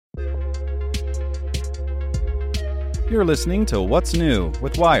You're listening to What's New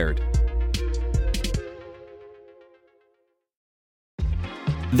with Wired.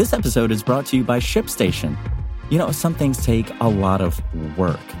 This episode is brought to you by ShipStation. You know, some things take a lot of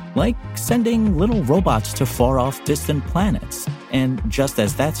work, like sending little robots to far-off distant planets. And just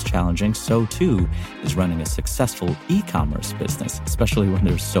as that's challenging, so too is running a successful e-commerce business, especially when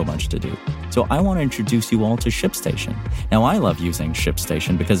there's so much to do. So I want to introduce you all to ShipStation. Now, I love using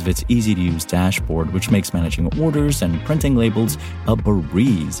ShipStation because of its easy-to-use dashboard, which makes managing orders and printing labels a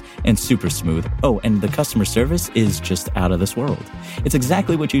breeze and super smooth. Oh, and the customer service is just out of this world. It's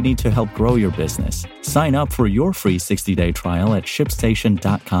exactly what you need to help grow your business. Sign up for your free 60-day trial at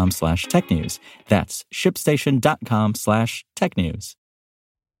shipstation.com/technews. That's shipstation.com/technews.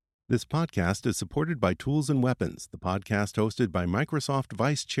 This podcast is supported by Tools and Weapons, the podcast hosted by Microsoft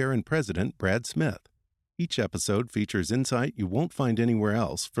Vice Chair and President Brad Smith. Each episode features insight you won't find anywhere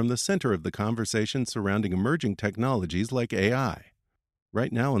else from the center of the conversation surrounding emerging technologies like AI.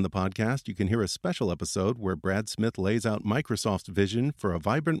 Right now on the podcast, you can hear a special episode where Brad Smith lays out Microsoft's vision for a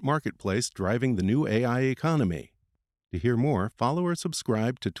vibrant marketplace driving the new AI economy. To hear more, follow or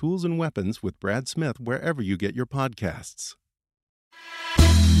subscribe to Tools and Weapons with Brad Smith wherever you get your podcasts.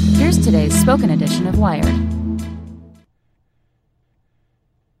 Here's today's spoken edition of Wired.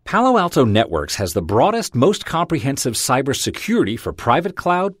 Palo Alto Networks has the broadest, most comprehensive cybersecurity for private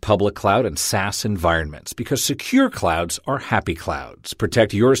cloud, public cloud, and SaaS environments because secure clouds are happy clouds.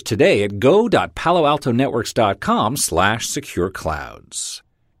 Protect yours today at go.paloaltonetworks.com/secure clouds.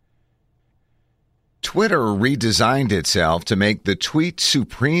 Twitter redesigned itself to make the tweet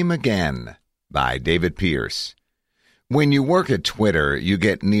supreme again, by David Pierce. When you work at Twitter, you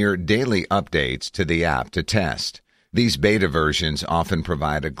get near daily updates to the app to test. These beta versions often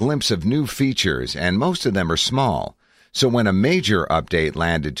provide a glimpse of new features, and most of them are small. So when a major update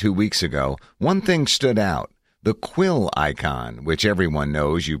landed 2 weeks ago, one thing stood out. The quill icon, which everyone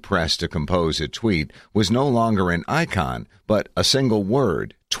knows you press to compose a tweet, was no longer an icon, but a single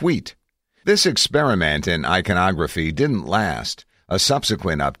word, tweet. This experiment in iconography didn't last. A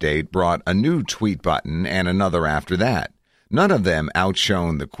subsequent update brought a new tweet button and another after that. None of them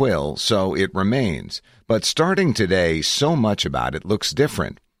outshone the quill, so it remains. But starting today, so much about it looks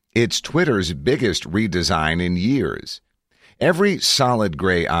different. It's Twitter's biggest redesign in years. Every solid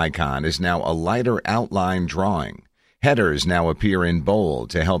gray icon is now a lighter outline drawing. Headers now appear in bold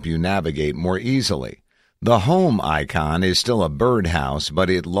to help you navigate more easily. The home icon is still a birdhouse, but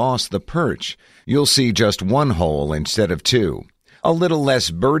it lost the perch. You'll see just one hole instead of two. A little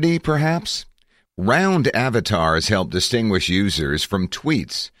less birdie, perhaps? Round avatars help distinguish users from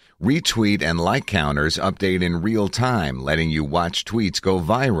tweets. Retweet and like counters update in real time, letting you watch tweets go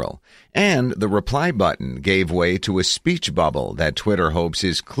viral. And the reply button gave way to a speech bubble that Twitter hopes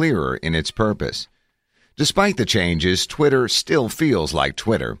is clearer in its purpose. Despite the changes, Twitter still feels like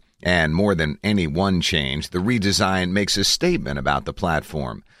Twitter. And more than any one change, the redesign makes a statement about the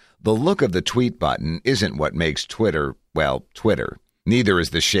platform. The look of the tweet button isn't what makes Twitter, well, Twitter. Neither is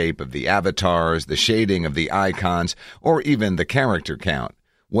the shape of the avatars, the shading of the icons, or even the character count.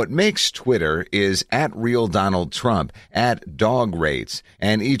 What makes Twitter is @RealDonaldTrump, @DogRates,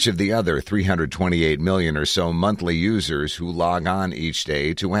 and each of the other 328 million or so monthly users who log on each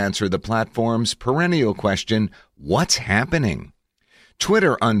day to answer the platform's perennial question, what's happening?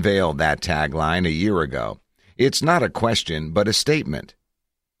 Twitter unveiled that tagline a year ago. It's not a question, but a statement.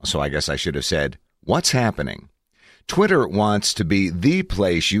 So I guess I should have said, what's happening? Twitter wants to be the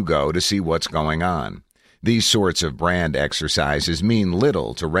place you go to see what's going on. These sorts of brand exercises mean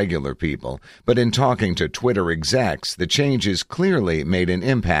little to regular people, but in talking to Twitter execs, the changes clearly made an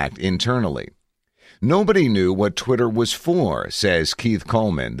impact internally. Nobody knew what Twitter was for, says Keith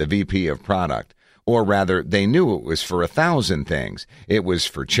Coleman, the VP of Product. Or rather, they knew it was for 1,000 things. It was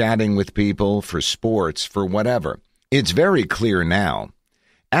for chatting with people, for sports, for whatever. It's very clear now.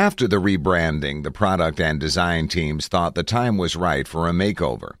 After the rebranding, the product and design teams thought the time was right for a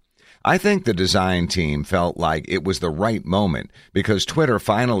makeover. I think the design team felt like it was the right moment because Twitter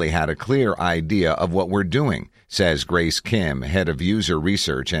finally had a clear idea of what we're doing, says Grace Kim, head of user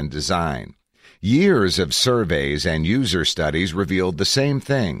research and design. Years of surveys and user studies revealed the same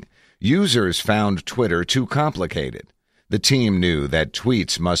thing. Users found Twitter too complicated. The team knew that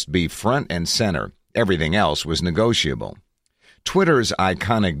tweets must be front and center. Everything else was negotiable. Twitter's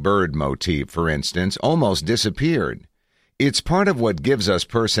iconic bird motif, for instance, almost disappeared. It's part of what gives us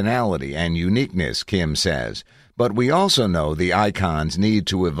personality and uniqueness, Kim says. But we also know the icons need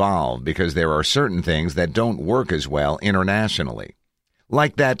to evolve because there are certain things that don't work as well internationally.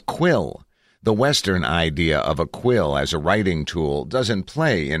 Like that quill. The Western idea of a quill as a writing tool doesn't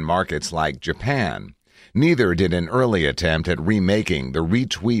play in markets like Japan. Neither did an early attempt at remaking the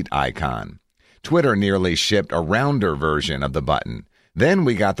retweet icon. Twitter nearly shipped a rounder version of the button. Then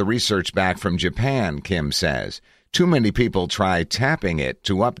we got the research back from Japan, Kim says. Too many people tried tapping it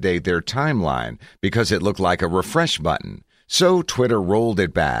to update their timeline because it looked like a refresh button. So Twitter rolled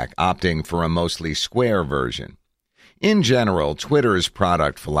it back, opting for a mostly square version. In general, Twitter's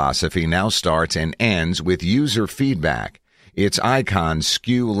product philosophy now starts and ends with user feedback. Its icons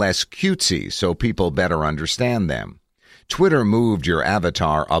skew less cutesy so people better understand them. Twitter moved your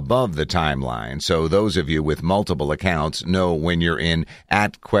avatar above the timeline so those of you with multiple accounts know when you're in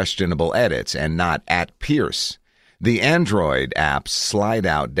 @questionable edits and not @Pierce. The Android app's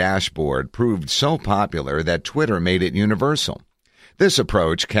slide-out dashboard proved so popular that Twitter made it universal. This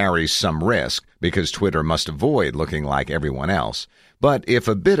approach carries some risk because Twitter must avoid looking like everyone else. But if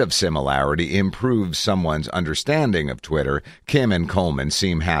a bit of similarity improves someone's understanding of Twitter, Kim and Coleman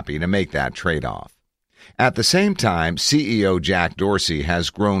seem happy to make that trade-off. At the same time, CEO Jack Dorsey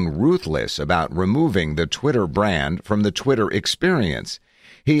has grown ruthless about removing the Twitter brand from the Twitter experience.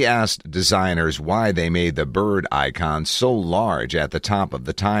 He asked designers why they made the bird icon so large at the top of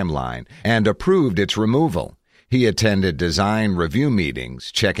the timeline and approved its removal. He attended design review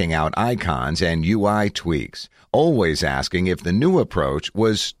meetings, checking out icons and UI tweaks, always asking if the new approach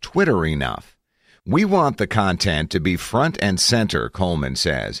was Twitter enough. We want the content to be front and center, Coleman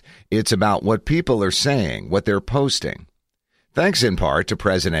says. It's about what people are saying, what they're posting. Thanks in part to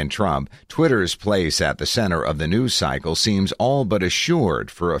President Trump, Twitter's place at the center of the news cycle seems all but assured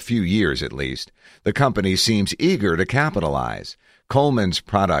for a few years at least. The company seems eager to capitalize. Coleman's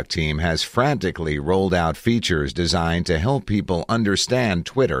product team has frantically rolled out features designed to help people understand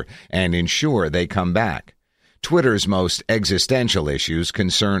Twitter and ensure they come back. Twitter's most existential issues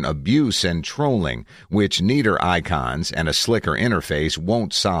concern abuse and trolling, which neater icons and a slicker interface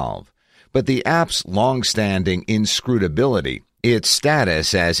won't solve. But the app's long-standing inscrutability, its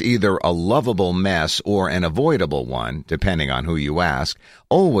status as either a lovable mess or an avoidable one, depending on who you ask,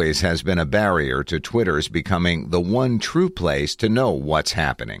 always has been a barrier to Twitter's becoming the one true place to know what's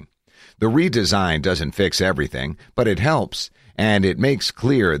happening. The redesign doesn't fix everything, but it helps. And it makes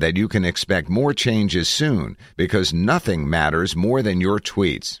clear that you can expect more changes soon because nothing matters more than your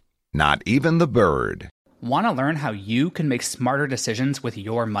tweets. Not even the bird. Want to learn how you can make smarter decisions with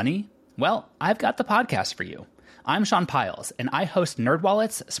your money? Well, I've got the podcast for you. I'm Sean Piles, and I host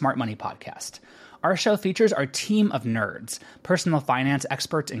NerdWallet's Smart Money Podcast. Our show features our team of nerds, personal finance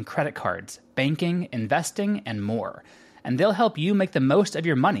experts in credit cards, banking, investing, and more. And they'll help you make the most of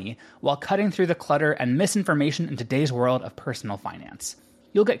your money while cutting through the clutter and misinformation in today's world of personal finance.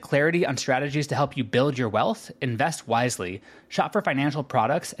 You'll get clarity on strategies to help you build your wealth, invest wisely, shop for financial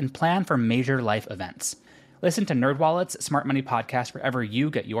products, and plan for major life events. Listen to NerdWallet's Smart Money Podcast wherever you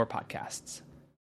get your podcasts.